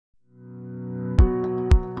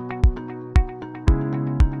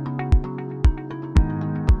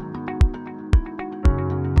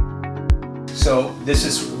So this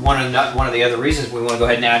is one of the other reasons we want to go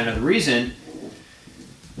ahead and add another reason.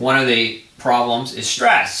 One of the problems is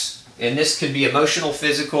stress. And this could be emotional,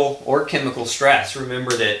 physical, or chemical stress.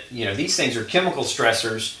 Remember that, these things are chemical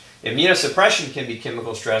stressors. Immunosuppression can be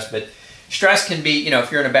chemical stress, but stress can be,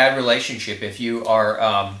 if you're in a bad relationship, if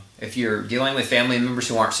you're dealing with family members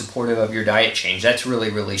who aren't supportive of your diet change, that's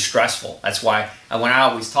really, really stressful. That's why when I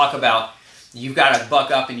always talk about you've got to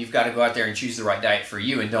buck up and you've got to go out there and choose the right diet for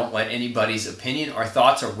you, and don't let anybody's opinion or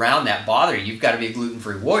thoughts around that bother you. You've got to be a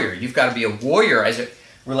gluten-free warrior. You've got to be a warrior as it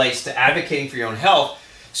relates to advocating for your own health,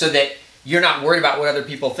 so that you're not worried about what other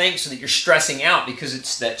people think, so that you're stressing out, because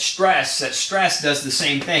it's that stress does the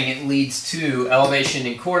same thing. It leads to elevation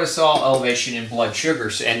in cortisol, elevation in blood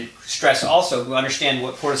sugars, and stress also, we understand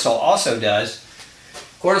what cortisol also does.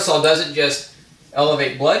 Cortisol doesn't just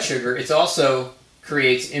elevate blood sugar, it also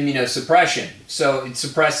creates immunosuppression. So it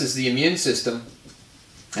suppresses the immune system.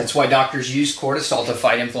 That's why doctors use cortisol to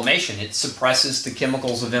fight inflammation. It suppresses the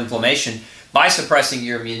chemicals of inflammation by suppressing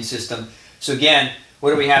your immune system. So again,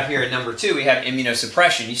 what do we have here at number 2? We have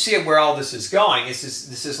immunosuppression. You see where all this is going. This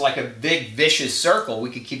is like a big vicious circle.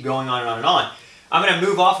 We could keep going on and on and on. I'm going to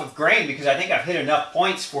move off of grain because I think I've hit enough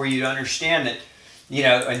points for you to understand that,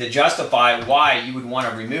 and to justify why you would want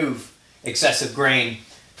to remove excessive grain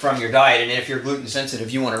from your diet. And if you're gluten sensitive,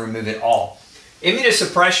 you want to remove it all.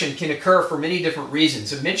 Immunosuppression can occur for many different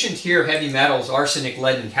reasons. I've mentioned here heavy metals, arsenic,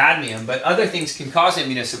 lead, and cadmium, but other things can cause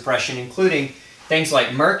immunosuppression, including things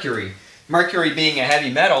like mercury. Mercury being a heavy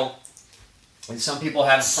metal, and some people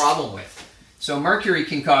have a problem with. So mercury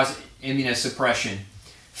can cause immunosuppression.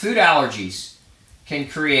 Food allergies can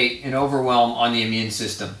create an overwhelm on the immune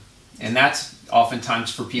system, and that's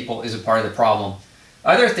oftentimes for people is a part of the problem.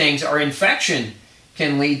 Other things are infection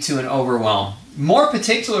can lead to an overwhelm. More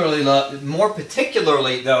particularly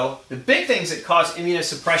though, the big things that cause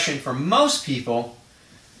immunosuppression for most people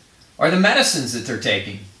are the medicines that they're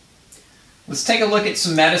taking. Let's take a look at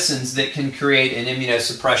some medicines that can create an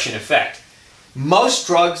immunosuppression effect. Most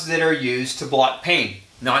drugs that are used to block pain,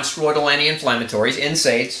 non-steroidal anti-inflammatories,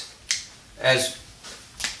 NSAIDs, as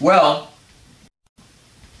well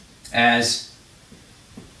as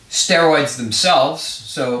steroids themselves.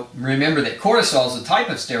 So remember that cortisol is a type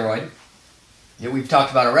of steroid that we've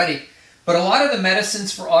talked about already, but a lot of the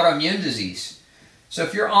medicines for autoimmune disease. So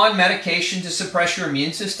if you're on medication to suppress your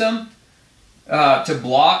immune system, to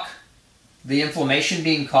block the inflammation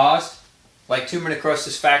being caused, like tumor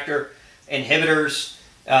necrosis factor inhibitors,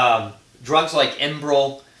 drugs like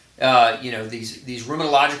Enbrel, these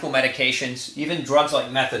rheumatological medications, even drugs like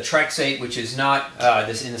methotrexate, which is not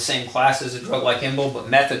in the same class as a drug like Enbrel, but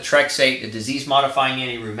methotrexate, the disease-modifying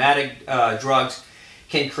anti-rheumatic drugs,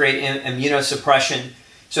 can create immunosuppression.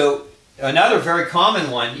 So another very common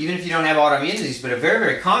one, even if you don't have autoimmune disease, but a very,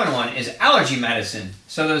 very common one is allergy medicine.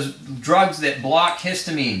 So those drugs that block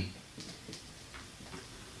histamine.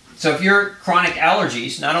 So if you're chronic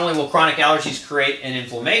allergies, not only will chronic allergies create an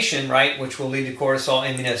inflammation, right, which will lead to cortisol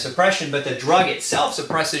immunosuppression, but the drug itself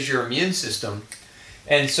suppresses your immune system.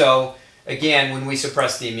 And so, again, when we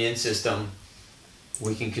suppress the immune system,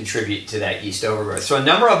 we can contribute to that yeast overgrowth. So a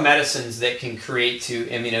number of medicines that can create to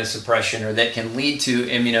immunosuppression, or that can lead to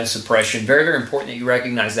immunosuppression. Very, very important that you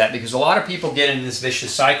recognize that, because a lot of people get in this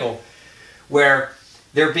vicious cycle where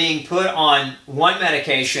they're being put on one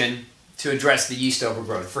medication to address the yeast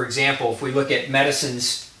overgrowth. For example, if we look at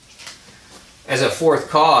medicines as a fourth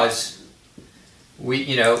cause, we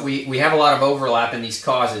have a lot of overlap in these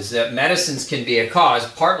causes. That medicines can be a cause,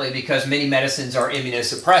 partly because many medicines are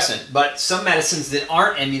immunosuppressant, but some medicines that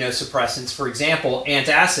aren't immunosuppressants, for example,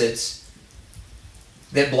 antacids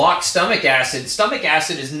that block stomach acid. Stomach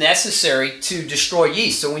acid is necessary to destroy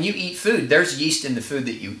yeast. So when you eat food, there's yeast in the food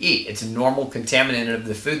that you eat. It's a normal contaminant of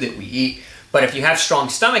the food that we eat. But if you have strong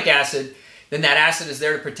stomach acid, then that acid is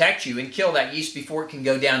there to protect you and kill that yeast before it can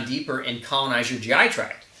go down deeper and colonize your GI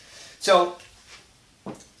tract. So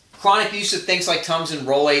chronic use of things like Tums and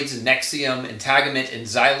Rolaids and Nexium and Tagamet and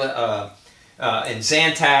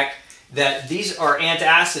Zantac, that these are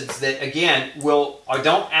antacids that, again,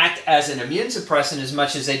 don't act as an immune suppressant as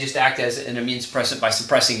much as they just act as an immune suppressant by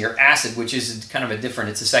suppressing your acid, which is kind of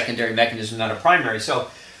it's a secondary mechanism, not a primary.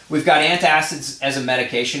 So we've got antacids as a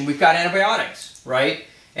medication. We've got antibiotics, right?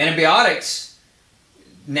 Antibiotics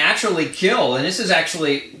naturally kill, and this is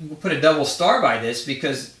actually, we'll put a double star by this,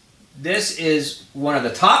 because this is one of the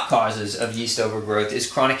top causes of yeast overgrowth is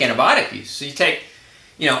chronic antibiotic use. So you take,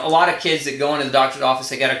 a lot of kids that go into the doctor's office,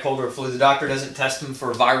 they got a cold or a flu, the doctor doesn't test them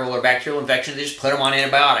for viral or bacterial infection, they just put them on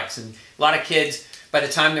antibiotics. And a lot of kids, by the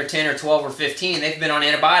time they're 10 or 12 or 15, they've been on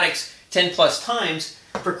antibiotics 10 plus times,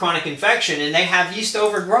 for chronic infection, and they have yeast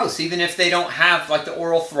overgrowth, even if they don't have like the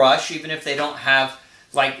oral thrush, even if they don't have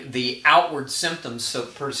like the outward symptoms, so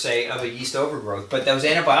per se, of a yeast overgrowth. But those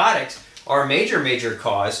antibiotics are a major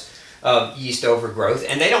cause of yeast overgrowth,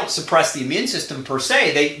 and they don't suppress the immune system per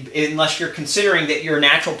se. Unless you're considering that your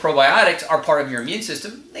natural probiotics are part of your immune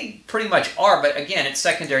system, they pretty much are, but again, it's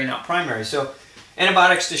secondary, not primary. So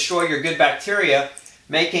antibiotics destroy your good bacteria,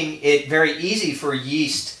 making it very easy for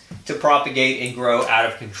yeast to propagate and grow out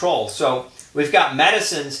of control. So we've got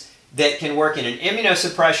medicines that can work in an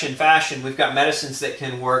immunosuppression fashion. We've got medicines that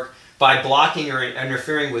can work by blocking or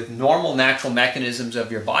interfering with normal natural mechanisms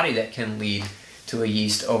of your body that can lead to a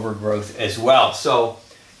yeast overgrowth as well. So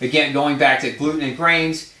again, going back to gluten and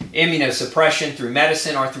grains, immunosuppression through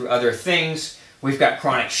medicine or through other things. We've got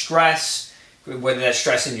chronic stress, whether that's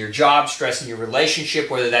stress in your job, stress in your relationship,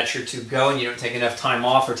 whether that's your to-go and you don't take enough time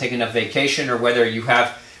off or take enough vacation, or whether you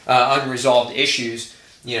have unresolved issues.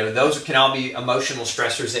 You know, those can all be emotional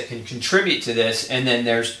stressors that can contribute to this. And then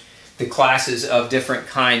there's the classes of different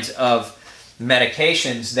kinds of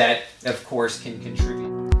medications that, of course, can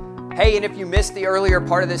contribute. Hey, and if you missed the earlier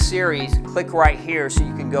part of this series, click right here so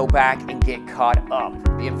you can go back and get caught up.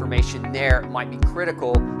 The information there might be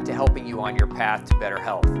critical to helping you on your path to better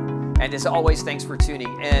health. And as always, thanks for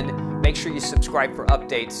tuning in. Make sure you subscribe for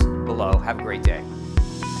updates below. Have a great day.